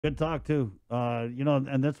Good talk too.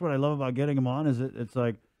 And that's what I love about getting them on is it's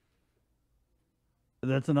like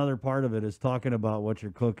that's another part of it is talking about what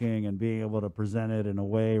you're cooking and being able to present it in a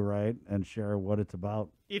way, right, and share what it's about.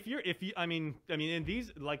 If you, and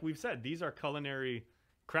these, like we've said, these are culinary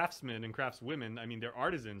craftsmen and craftswomen. I mean, they're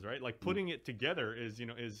artisans, right? Like putting it together is,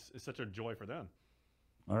 is such a joy for them.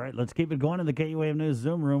 All right, let's keep it going in the KUAM News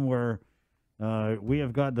Zoom room where we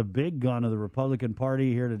have got the big gun of the Republican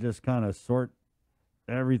Party here to just kind of sort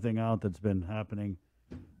everything out that's been happening.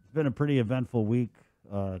 It's been a pretty eventful week.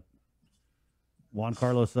 Juan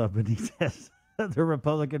Carlos Benitez, the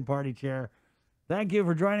Republican Party chair. Thank you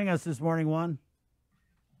for joining us this morning, Juan.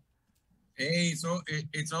 Hey,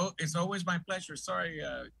 it's always my pleasure. Sorry,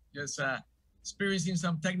 just experiencing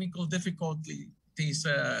some technical difficulties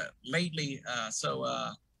lately.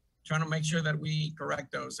 Trying to make sure that we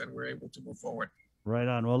correct those and we're able to move forward. Right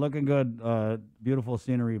on. Well, looking good. Beautiful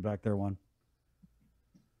scenery back there, Juan.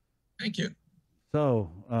 Thank you.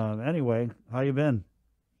 So, anyway, how you been?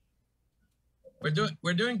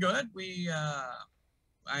 We're doing good.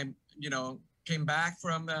 I came back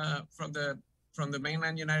from the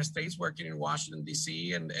mainland United States, working in Washington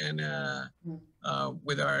D.C. and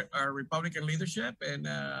with our Republican leadership and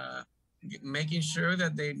making sure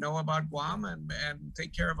that they know about Guam and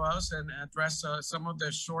take care of us and address some of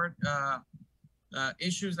the short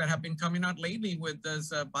issues that have been coming out lately with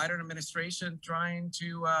this Biden administration trying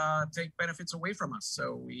to take benefits away from us.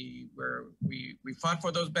 So we fought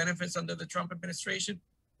for those benefits under the Trump administration.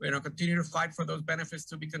 We're going to continue to fight for those benefits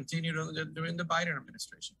to be continued during the Biden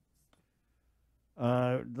administration.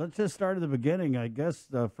 Let's just start at the beginning. I guess,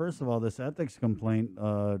 first of all, this ethics complaint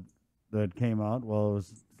that came out, well, it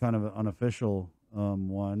was kind of an unofficial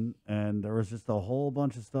one. And there was just a whole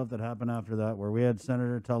bunch of stuff that happened after that where we had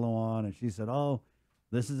Senator Tello on, and she said, oh,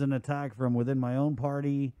 this is an attack from within my own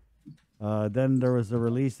party. Then there was a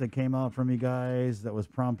release that came out from you guys that was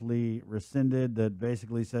promptly rescinded that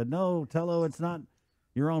basically said, no, Tello, it's not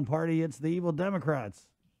your own party, it's the evil Democrats.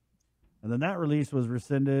 And then that release was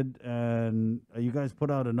rescinded, and you guys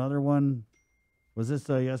put out another one. Was this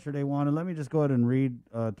yesterday, Juan? And let me just go ahead and read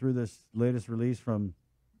through this latest release from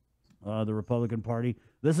the Republican Party.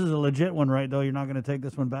 This is a legit one, right, though? You're not going to take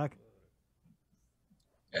this one back?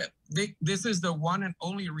 This is the one and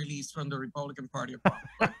only release from the Republican Party of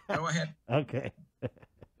Guam. Go ahead. Okay.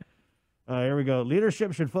 Here we go.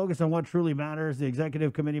 Leadership should focus on what truly matters. The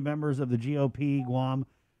executive committee members of the GOP Guam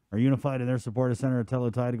are unified in their support of Senator Tello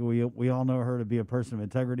Taidaga. We all know her to be a person of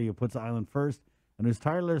integrity who puts the island first and who's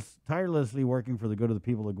tirelessly working for the good of the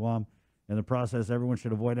people of Guam. In the process, everyone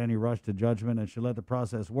should avoid any rush to judgment and should let the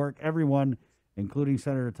process work. Everyone, including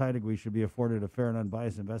Senator Taidaga, should be afforded a fair and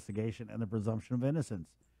unbiased investigation and the presumption of innocence.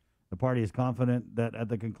 The party is confident that at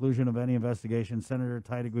the conclusion of any investigation, Senator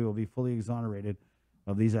Taidaga will be fully exonerated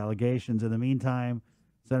of these allegations. In the meantime,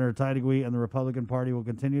 Senator Taidaga and the Republican Party will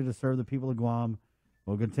continue to serve the people of Guam.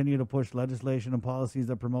 We'll continue to push legislation and policies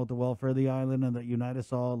that promote the welfare of the island and that unite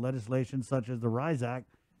us all, legislation such as the RISE Act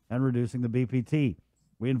and reducing the BPT.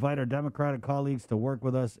 We invite our Democratic colleagues to work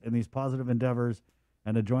with us in these positive endeavors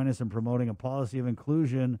and to join us in promoting a policy of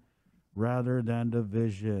inclusion rather than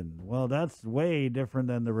division. Well, that's way different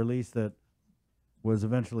than the release that was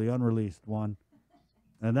eventually unreleased, Juan.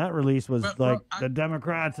 And that release was the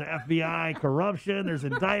Democrats, the FBI, corruption, there's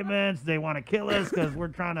indictments, they want to kill us because we're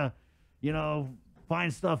trying to,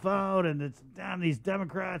 find stuff out, and it's, damn, these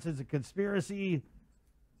Democrats, it's a conspiracy.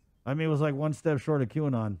 I mean, it was like one step short of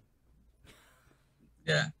QAnon.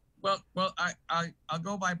 Yeah. Well, I'll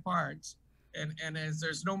go by parts. And as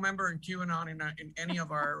there's no member in QAnon in any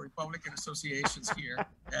of our Republican associations here,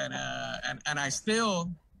 and I still,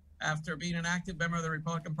 after being an active member of the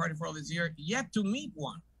Republican Party for all these years, yet to meet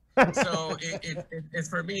one. So it's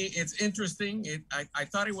for me, it's interesting. I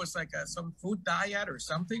thought it was like some food diet or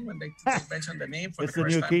something when they mentioned the name for it's the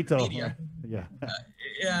first time keto. in the media.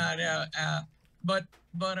 Yeah. But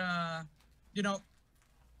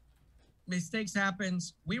mistakes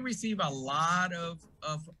happens. We receive a lot of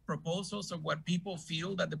proposals of what people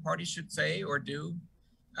feel that the party should say or do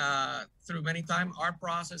through many times. Our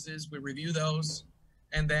process is we review those,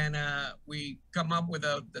 and then we come up with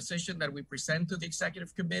a decision that we present to the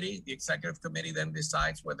executive committee. The executive committee then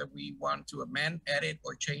decides whether we want to amend, edit,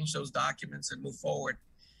 or change those documents and move forward.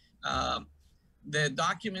 The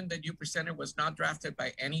document that you presented was not drafted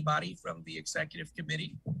by anybody from the executive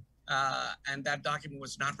committee. And that document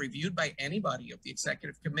was not reviewed by anybody of the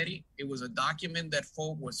executive committee. It was a document that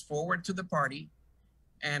was forwarded to the party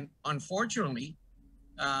and unfortunately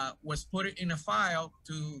was put in a file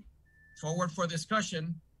to forward for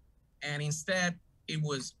discussion. And instead, it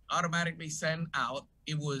was automatically sent out.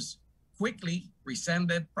 It was quickly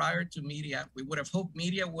rescinded prior to media. We would have hoped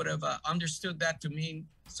media would have understood that to mean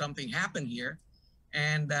something happened here,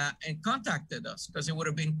 and contacted us, because it would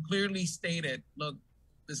have been clearly stated, look,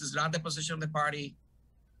 this is not the position of the party.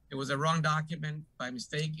 It was a wrong document. By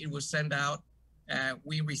mistake, it was sent out.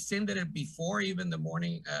 We rescinded it before even the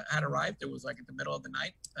morning had arrived. It was like in the middle of the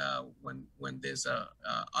night when this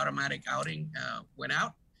automatic outing went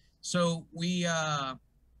out. So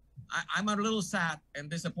I'm a little sad and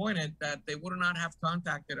disappointed that they would not have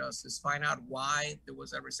contacted us to find out why there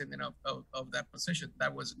was a rescinding of that position.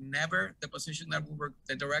 That was never the position that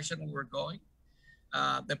the direction we were going.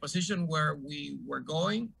 The position where we were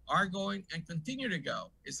going, are going, and continue to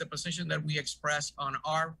go is the position that we expressed on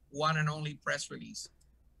our one and only press release.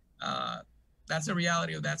 That's the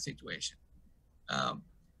reality of that situation.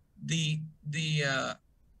 There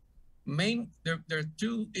are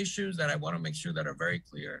two issues that I want to make sure that are very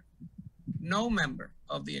clear. No member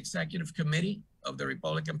of the executive committee of the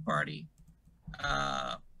Republican Party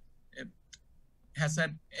has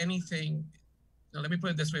said anything. Now, let me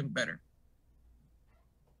put it this way better.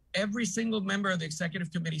 Every single member of the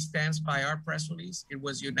executive committee stands by our press release. It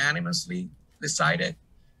was unanimously decided.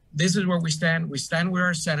 This is where we stand. We stand with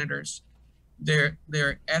our senators. They're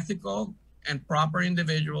ethical and proper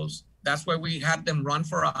individuals. That's why we had them run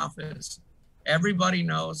for office. Everybody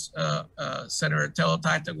knows Senator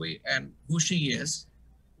Telo-Taitagui and who she is.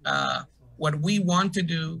 What we want to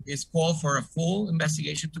do is call for a full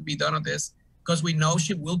investigation to be done on this, because we know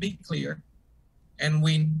she will be clear, and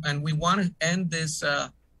we want to end this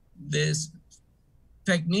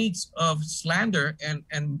techniques of slander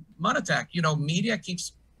and mud attack. You know, media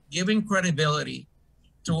keeps giving credibility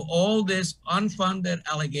to all these unfunded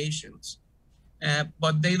allegations,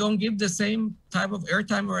 but they don't give the same type of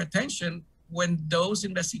airtime or attention when those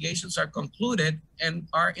investigations are concluded and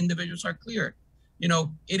our individuals are cleared. You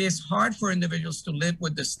know, it is hard for individuals to live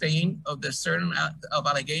with the stain of the certain of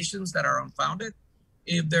allegations that are unfounded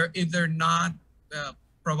if they're not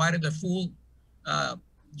provided the full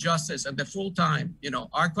justice at the full time. You know,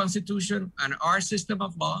 our Constitution and our system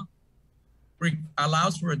of law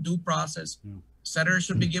allows for a due process. Senators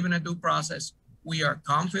should be given a due process. We are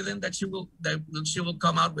confident that she will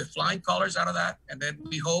come out with flying colors out of that, and then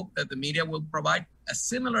we hope that the media will provide a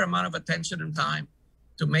similar amount of attention and time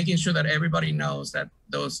to making sure that everybody knows that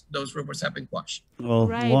those rumors have been quashed. Well,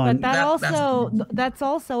 right, Juan, but that's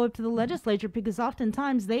also up to the legislature, because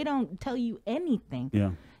oftentimes they don't tell you anything.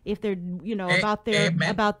 Yeah. If they're, you know, about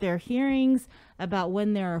their hearings, about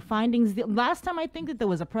when there are findings. The last time I think that there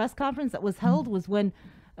was a press conference that was held was when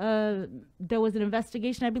there was an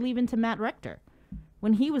investigation, I believe, into Matt Rector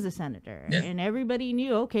when he was a senator, and everybody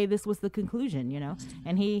knew, okay, this was the conclusion, you know,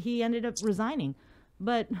 and he ended up resigning.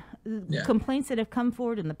 But complaints that have come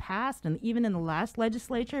forward in the past and even in the last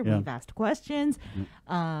legislature, we've asked questions,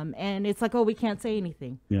 and it's like, oh, we can't say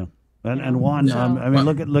anything. Yeah. And Juan, I mean,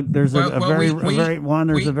 look. There's a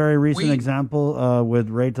very recent example with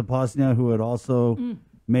Ray Tapasnia, who had also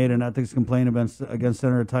made an ethics complaint against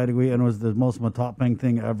Senator Taitagui, and it was the most Matapang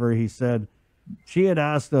thing ever. He said she had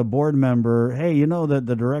asked a board member, "Hey, you know that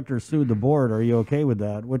the director sued the board. Are you okay with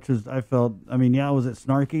that?" Which is, I felt, I mean, yeah, was it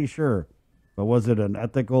snarky? Sure, but was it an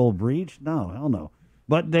ethical breach? No, hell no.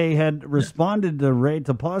 But they had responded to Ray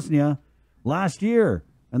Tapasnia last year.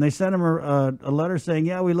 And they sent him a letter saying,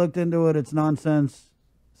 yeah, we looked into it. It's nonsense.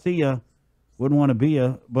 See ya. Wouldn't want to be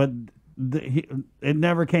ya. But it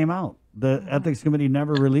never came out. The ethics committee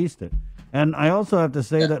never released it. And I also have to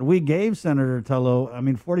say that we gave Senator Tello,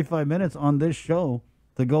 45 minutes on this show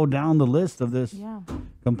to go down the list of this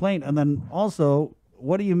complaint. And then also,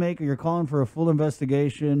 what do you make? You're calling for a full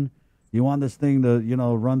investigation. You want this thing to,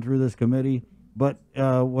 run through this committee. But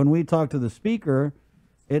when we talk to the speaker,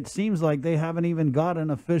 it seems like they haven't even got an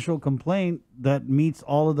official complaint that meets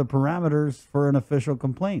all of the parameters for an official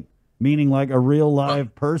complaint, meaning like a real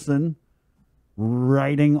live person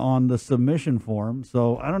writing on the submission form.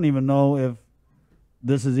 So I don't even know if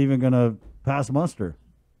this is even going to pass muster.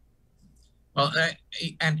 Well,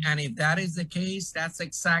 and if that is the case, that's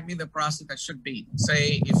exactly the process that should be.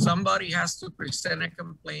 Say, if somebody has to present a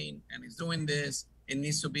complaint and is doing this, it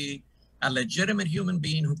needs to be a legitimate human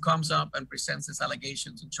being who comes up and presents his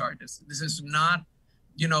allegations and charges. This is not,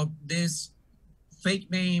 this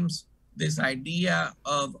fake names, this idea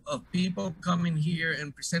of people coming here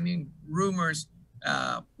and presenting rumors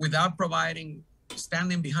without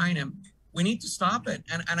standing behind him. We need to stop it.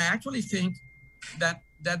 And I actually think that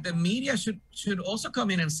the media should also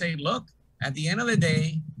come in and say, look, at the end of the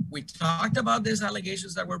day, we talked about these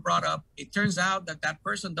allegations that were brought up. It turns out that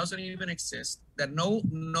person doesn't even exist, that no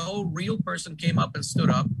real person came up and stood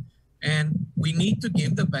up. And we need to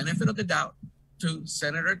give the benefit of the doubt to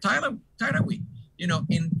Senator Tyler Wheat. You know,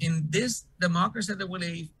 in this democracy that we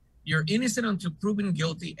live, you're innocent until proven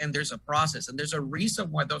guilty, and there's a process, and there's a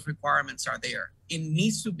reason why those requirements are there. It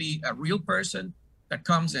needs to be a real person that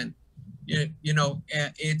comes in. You know,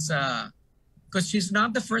 it's because she's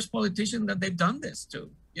not the first politician that they've done this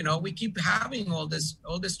to. You know, we keep having all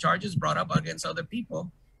these charges brought up against other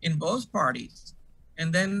people in both parties,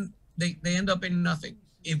 and then they end up in nothing.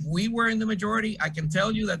 If we were in the majority, I can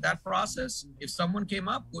tell you that process, if someone came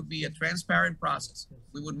up, would be a transparent process.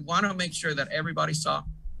 We would want to make sure that everybody saw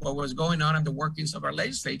what was going on in the workings of our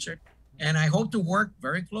legislature. And I hope to work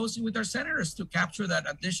very closely with our senators to capture that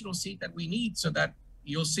additional seat that we need, so that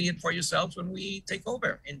you'll see it for yourselves when we take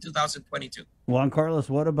over in 2022. Juan Carlos,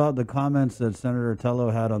 what about the comments that Senator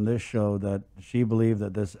Tello had on this show that she believed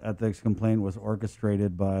that this ethics complaint was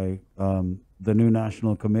orchestrated by the new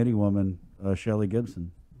National Committee woman, Shelley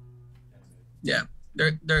Gibson? Yeah,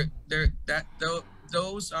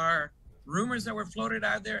 those are rumors that were floated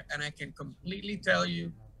out there, and I can completely tell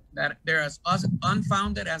you that they're as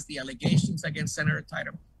unfounded as the allegations against Senator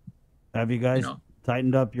Tyler. Have you guys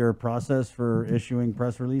tightened up your process for issuing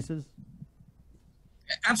press releases?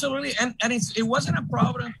 Absolutely, and it wasn't a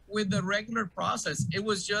problem with the regular process. It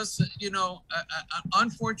was just, you know,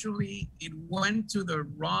 unfortunately, it went to the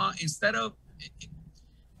wrong, instead of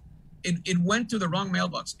it went to the wrong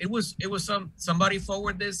mailbox. It was somebody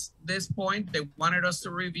forward this point. They wanted us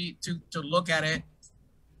to review, to look at it,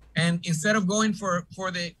 and instead of going for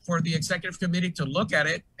the executive committee to look at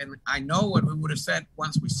it, and I know what we would have said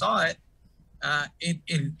once we saw it,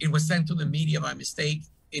 it was sent to the media by mistake.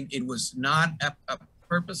 It was not a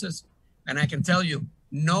purposes, and I can tell you,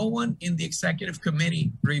 no one in the executive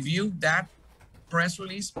committee reviewed that press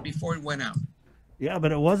release before it went out. Yeah,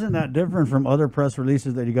 but it wasn't that different from other press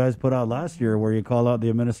releases that you guys put out last year, where you call out the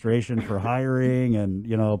administration for hiring and,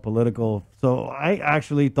 you know, political. So I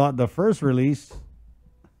actually thought the first release,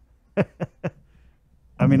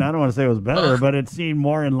 I mean, I don't want to say it was better, but it seemed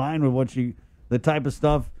more in line with what the type of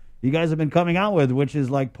stuff you guys have been coming out with, which is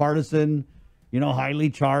like partisan, you know, highly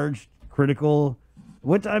charged, critical.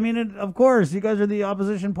 Which, I mean, of course, you guys are the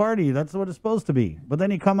opposition party. That's what it's supposed to be. But then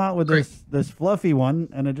you come out with this fluffy one,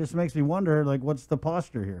 and it just makes me wonder, like, what's the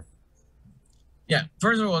posture here? Yeah,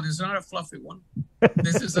 first of all, this is not a fluffy one.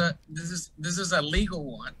 This is a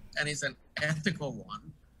legal one, and it's an ethical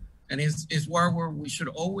one, and it's where we should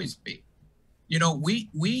always be. You know,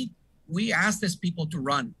 we ask these people to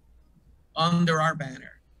run under our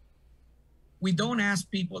banner. We don't ask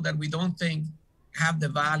people that we don't think have the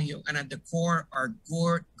value and at the core are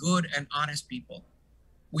good and honest people.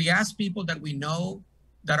 We ask people that we know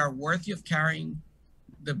that are worthy of carrying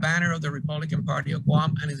the banner of the Republican Party of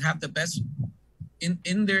Guam and have the best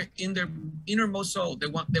in their innermost soul. They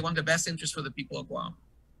want the best interest for the people of Guam,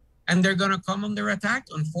 and they're going to come under attack.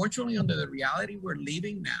 Unfortunately, under the reality we're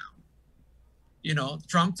living now, you know,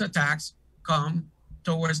 Trump's attacks come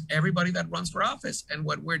towards everybody that runs for office. And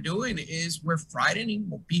what we're doing is we're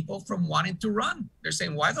frightening people from wanting to run. They're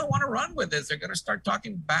saying, why do I want to run with this? They're going to start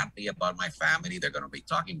talking badly about my family. They're going to be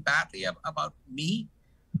talking badly about me.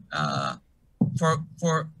 For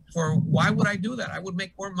why would I do that? I would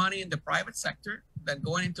make more money in the private sector than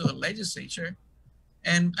going into the legislature,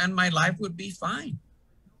 and my life would be fine.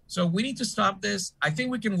 So we need to stop this. I think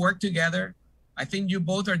we can work together. I think you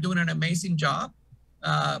both are doing an amazing job.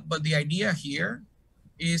 But the idea here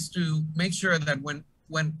is to make sure that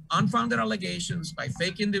when unfounded allegations by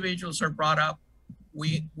fake individuals are brought up,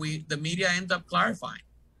 the media end up clarifying.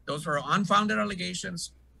 Those are unfounded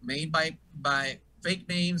allegations made by fake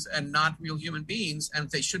names and not real human beings,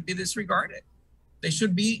 and they should be disregarded. They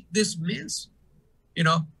should be dismissed. You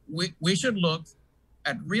know, we should look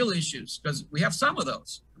at real issues, because we have some of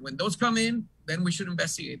those. When those come in, then we should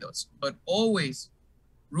investigate those. But always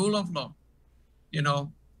rule of law. You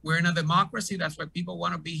know, we're in a democracy. That's why people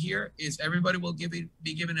want to be here, is everybody will be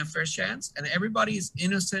given a fair chance, and everybody is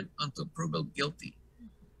innocent until proven guilty.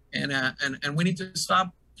 And we need to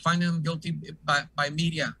stop finding them guilty by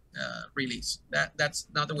media release. That's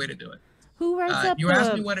not the way to do it. Who writes up you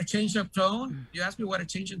asked me what a change of tone. You asked me what a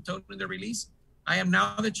change in tone in the release. I am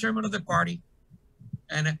now the chairman of the party,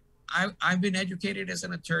 and I've been educated as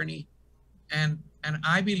an attorney, and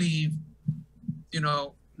I believe, you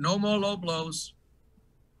know, no more low blows.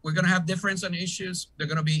 We're going to have difference on issues. They're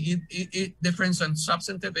going to be difference on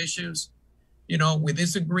substantive issues. You know, we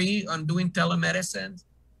disagree on doing telemedicine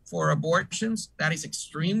for abortions. That is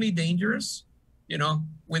extremely dangerous. You know,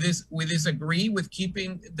 we disagree with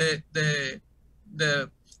keeping the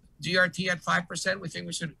GRT at 5%. We think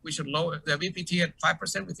we should lower the VPT at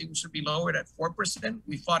 5%. We think we should be lowered at 4%.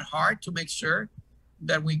 We fought hard to make sure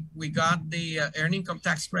that we got the earned income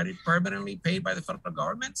tax credit permanently paid by the federal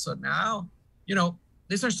government. So now, you know,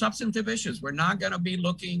 these are substantive issues. We're not going to be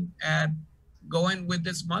looking at going with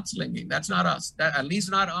this mudslinging. That's not us. That at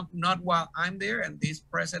least not while I'm there and this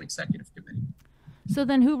present executive committee. So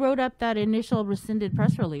then, who wrote up that initial rescinded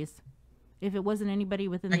press release? If it wasn't anybody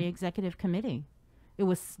within the executive committee, it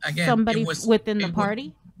was somebody within the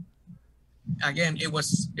party. Again, it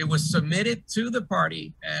was submitted to the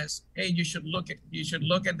party as, hey, you should look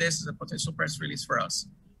at this as a potential press release for us,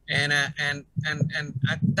 and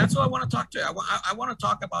that's what I want to talk to. I want to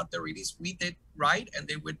talk about the release we did right, and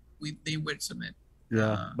they would submit.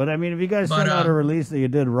 Yeah, but I mean, if you guys sent out a release that you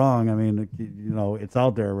did wrong, I mean, you know, it's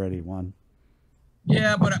out there already. Juan.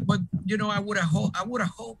 Yeah, but you know, I would have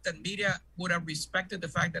hoped that media would have respected the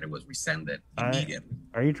fact that it was rescinded immediately.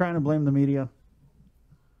 Are you trying to blame the media?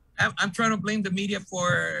 I'm trying to blame the media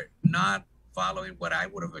for not following what I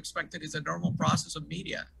would have expected is a normal process of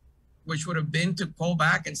media, which would have been to pull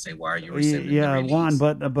back and say, "Why are you rescinding the release?" Juan,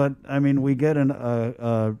 but I mean, we get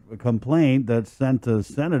a complaint that's sent to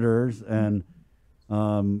senators, and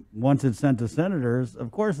once it's sent to senators,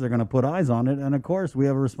 of course they're going to put eyes on it, and of course we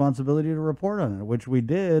have a responsibility to report on it, which we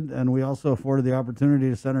did, and we also afforded the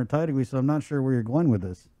opportunity to Senator Teitig. So I'm not sure where you're going with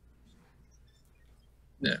this.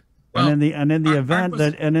 Yeah. Well, and in the event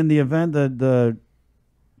that the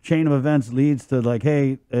chain of events leads to, like,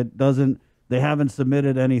 hey, they haven't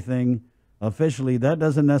submitted anything officially, that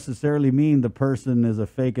doesn't necessarily mean the person is a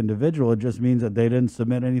fake individual. It just means that they didn't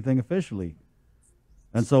submit anything officially.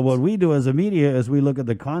 And so what we do as a media is we look at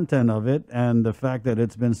the content of it and the fact that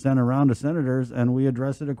it's been sent around to senators, and we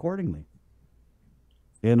address it accordingly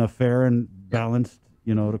in a fair and balanced,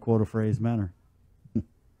 you know, to quote a phrase, manner.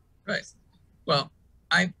 Right. Well,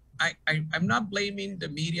 I'm not blaming the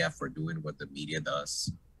media for doing what the media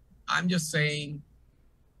does. I'm just saying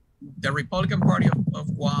the Republican Party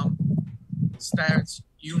of Guam stands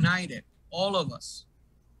united, all of us,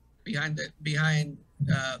 behind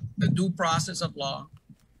the due process of law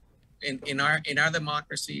in our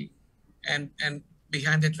democracy, and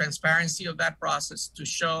behind the transparency of that process to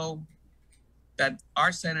show that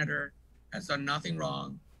our senator has done nothing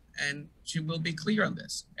wrong, and she will be clear on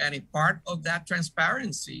this. And a part of that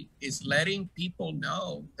transparency is letting people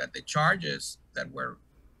know that the charges that were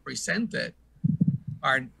presented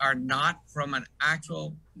are not from an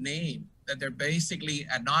actual name, that they're basically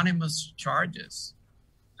anonymous charges.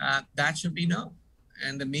 That should be known.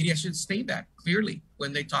 And the media should state that clearly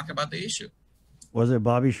when they talk about the issue. Was it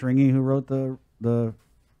Bobby Shringy who wrote the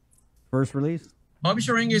first release? Bobby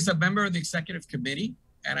Shringy is a member of the executive committee.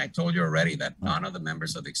 And I told you already that none of the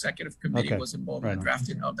members of the executive committee was involved in the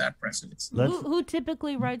drafting of that press release. Who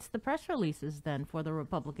typically writes the press releases then for the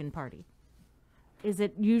Republican Party? Is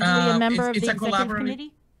it usually a member of the executive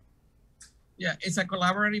committee? Yeah, it's a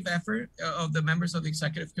collaborative effort of the members of the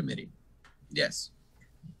executive committee. Yes.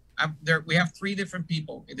 We have 3 different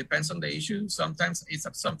people. It depends on the issue. Sometimes it's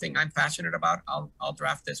something I'm passionate about. I'll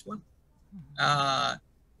draft this one.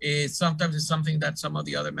 Sometimes it's something that some of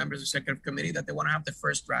the other members of the executive committee that they want to have the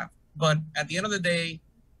first draft. But at the end of the day,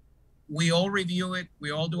 we all review it,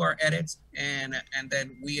 we all do our edits, and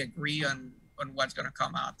then we agree on what's going to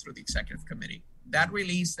come out through the executive committee. That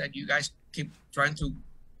release that you guys keep trying to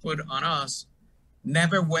put on us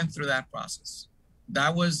never went through that process.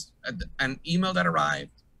 That was an email that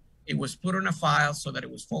arrived. It was put on a file so that it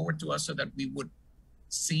was forwarded to us so that we would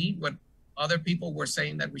see what other people were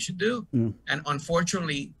saying that we should do. And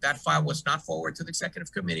unfortunately, that file was not forwarded to the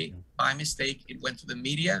executive committee by mistake. It went to the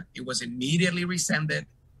media. It was immediately rescinded.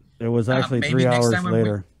 It was actually 3 hours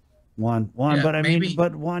later. Juan, but I mean,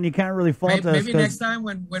 Juan, you can't really fault us. Maybe next time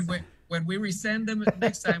when we resend them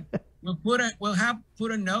next time, we'll put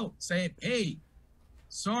a note saying, hey,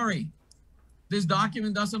 sorry, this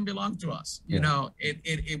document doesn't belong to us. You know,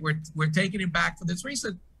 we're taking it back for this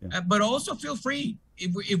reason. But also feel free,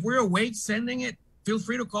 if we're awake sending it, feel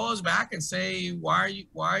free to call us back and say, why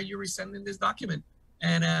are you resending this document?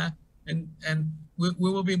 And we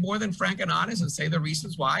will be more than frank and honest and say the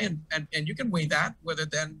reasons why. And you can weigh that, whether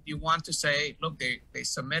then you want to say, look, they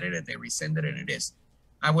submitted it, they rescinded it, and it is.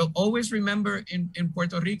 I will always remember in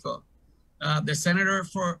Puerto Rico, the senator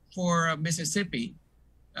for Mississippi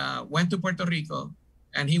went to Puerto Rico,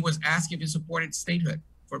 and he was asked if he supported statehood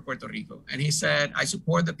for Puerto Rico. And he said, I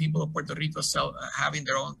support the people of Puerto Rico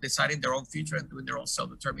deciding their own future and doing their own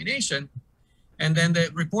self-determination. And then the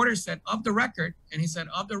reporter said, off the record, and he said,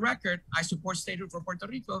 off the record, I support statehood for Puerto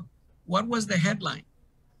Rico. What was the headline?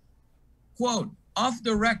 Quote, off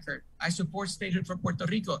the record, I support statehood for Puerto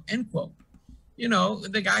Rico, end quote. You know,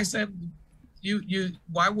 the guy said,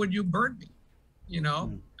 why would you burn me? You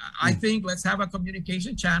know, I think let's have a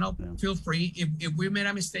communication channel. Feel free. If we made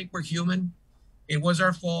a mistake, we're human. It was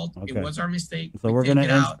our fault. Okay. It was our mistake. So we're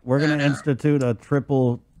gonna institute a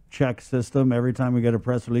triple check system every time we get a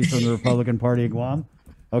press release from the Republican Party of Guam.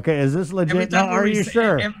 Okay, is this legit? Now, are you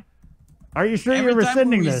sure? Are you sure you're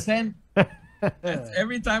rescinding this?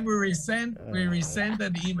 Every time we resend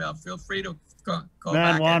an email. Feel free to call Man,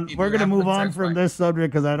 back. Juan, we're gonna move on from this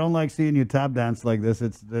subject because I don't like seeing you tap dance like this.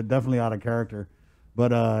 It's definitely out of character.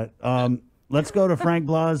 But let's go to Frank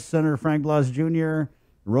Blas. Senator Frank Blas Jr.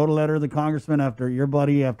 wrote a letter to the congressman after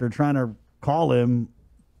trying to call him,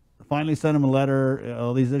 finally sent him a letter,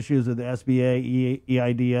 all these issues with the SBA,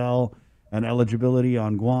 EIDL, and eligibility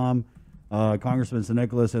on Guam. Congressman San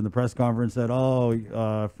Nicolas in the press conference said,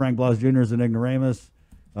 Frank Blas Jr. is an ignoramus.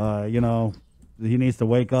 You know, he needs to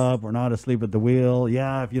wake up. We're not asleep at the wheel.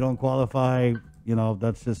 Yeah, if you don't qualify, you know,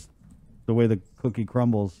 that's just the way the cookie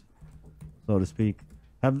crumbles, so to speak.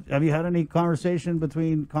 Have you had any conversation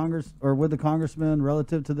between Congress or with the congressman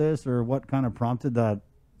relative to this, or what kind of prompted that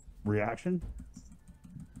reaction?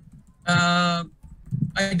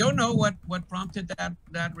 I don't know what prompted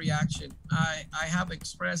that reaction. I have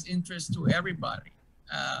expressed interest to everybody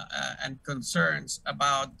and concerns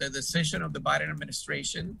about the decision of the Biden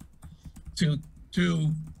administration to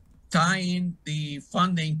tie in the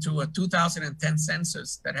funding to a 2010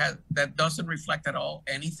 census that doesn't reflect at all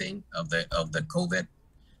anything of the COVID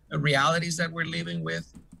realities that we're living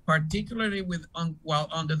with, particularly while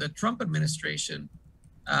under the Trump administration.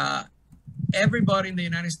 Everybody in the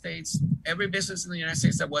United States, every business in the United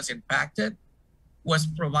States that was impacted was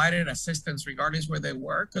provided assistance regardless where they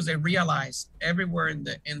were, because they realized everywhere in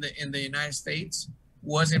the United States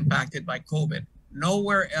was impacted by COVID.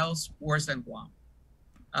 Nowhere else worse than Guam.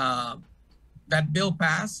 That bill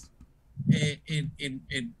passed.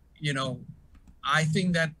 You know, I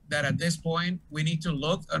think that at this point we need to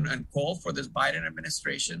look and call for this Biden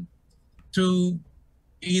administration to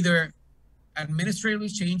either administratively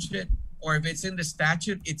change it, or if it's in the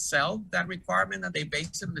statute itself, that requirement that they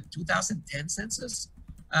based on the 2010 census,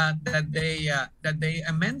 that they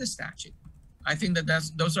amend the statute. I think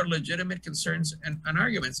those are legitimate concerns and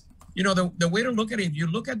arguments. You know, the way to look at it, if you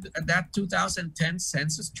look at that 2010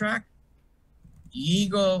 census tract,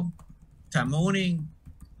 Yigo, Tamuning,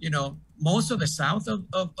 you know, most of the south of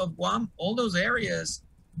Guam, all those areas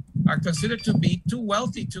are considered to be too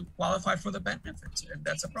wealthy to qualify for the benefits, and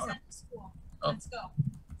that's a problem. Let's go.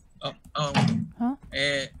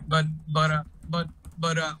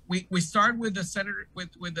 We start with the senator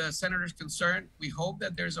with the senator's concern. We hope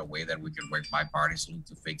that there's a way that we can work bipartisanly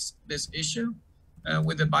to fix this issue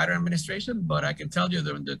with the Biden administration. But I can tell you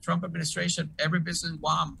that the Trump administration, every business in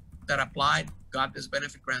Guam that applied got this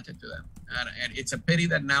benefit granted to them, and it's a pity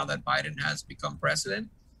that now that Biden has become president,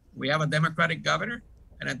 we have a Democratic governor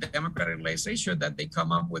and a Democratic legislature that they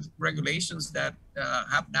come up with regulations that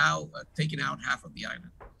have now taken out half of the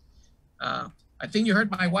island. I think you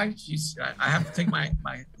heard my wife. I have to take my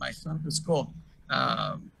son to school.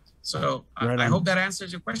 So I hope that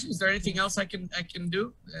answers your question. Is there anything else I can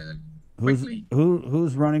do quickly?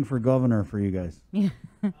 Who's running for governor for you guys?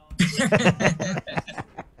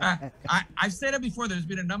 I've said it before. There's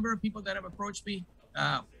been a number of people that have approached me.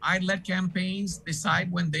 I let campaigns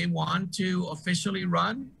decide when they want to officially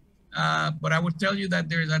run. But I would tell you that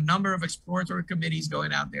there's a number of exploratory committees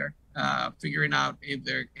going out there, figuring out if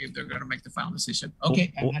they're going to make the final decision.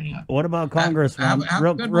 Okay. What about Congress?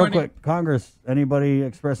 Real quick, Congress. Anybody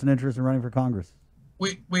express an interest in running for Congress?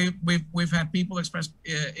 We've had people express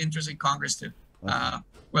interest in Congress too.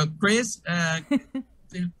 Well, Chris,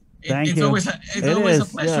 it's always a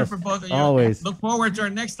pleasure for both of you. Always. Look forward to our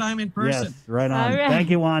next time in person. Yes, right on. Right. Thank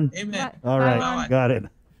you, Juan. Amen. All right, Bye. Got it.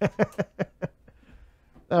 That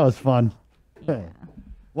was fun. Yeah.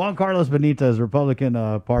 Juan Carlos Benitez,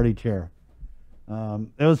 Republican Party chair.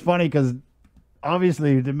 It was funny because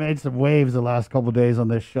obviously they made some waves the last couple of days on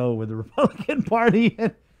this show with the Republican Party.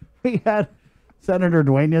 And we had Senator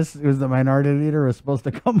Duenas, who's the minority leader, was supposed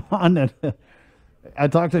to come on. And I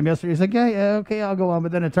talked to him yesterday. He's like, yeah, okay, I'll go on.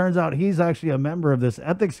 But then it turns out he's actually a member of this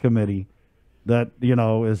ethics committee that, you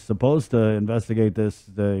know, is supposed to investigate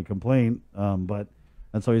the complaint.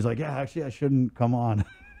 And so he's like, yeah, actually, I shouldn't come on.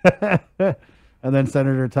 And then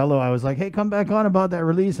Senator Tello, I was like, hey, come back on about that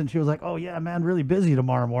release. And she was like, oh, yeah, man, really busy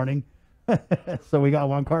tomorrow morning. So we got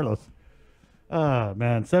Juan Carlos.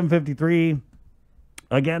 Man, 7:53.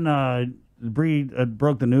 Again, Bree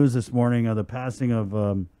broke the news this morning of the passing of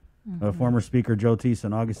former Speaker Joe T.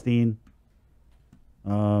 San Augustine.